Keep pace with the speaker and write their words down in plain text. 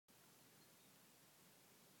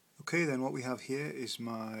Okay, then what we have here is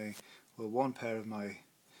one pair of my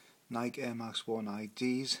Nike Air Max 1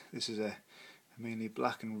 IDs. This is a mainly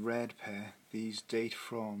black and red pair. These date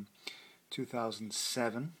from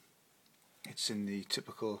 2007. It's in the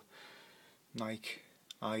typical Nike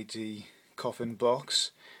ID coffin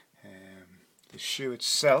box. The shoe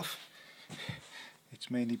itself, it's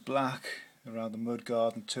mainly black around the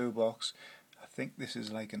mudguard and toe box. I think this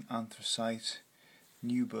is like an anthracite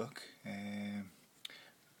nubuck,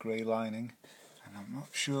 grey lining, and I'm not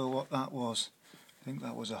sure what that was. I think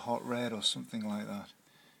that was a hot red or something like that.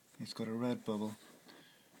 It's got a red bubble,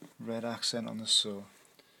 red accent on the sole,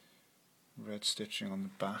 red stitching on the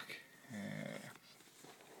back,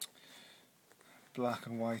 black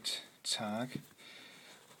and white tag.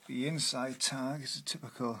 The inside tag is a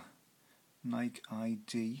typical Nike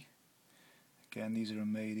ID. Again, these are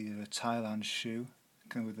made of a Thailand shoe,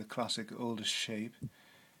 kind of with the classic oldest shape,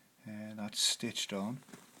 and that's stitched on.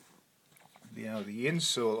 The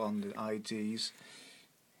insole on the IDs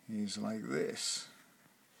is like this.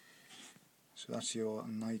 So that's your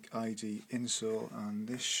Nike ID insole, and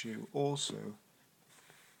this shoe also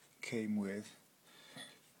came with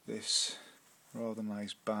this rather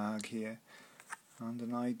nice bag here and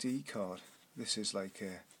an ID card. This is like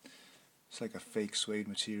a fake suede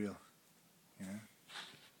material, you know.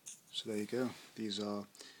 So there you go. These are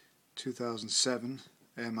 2007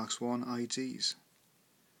 Air Max 1 IDs.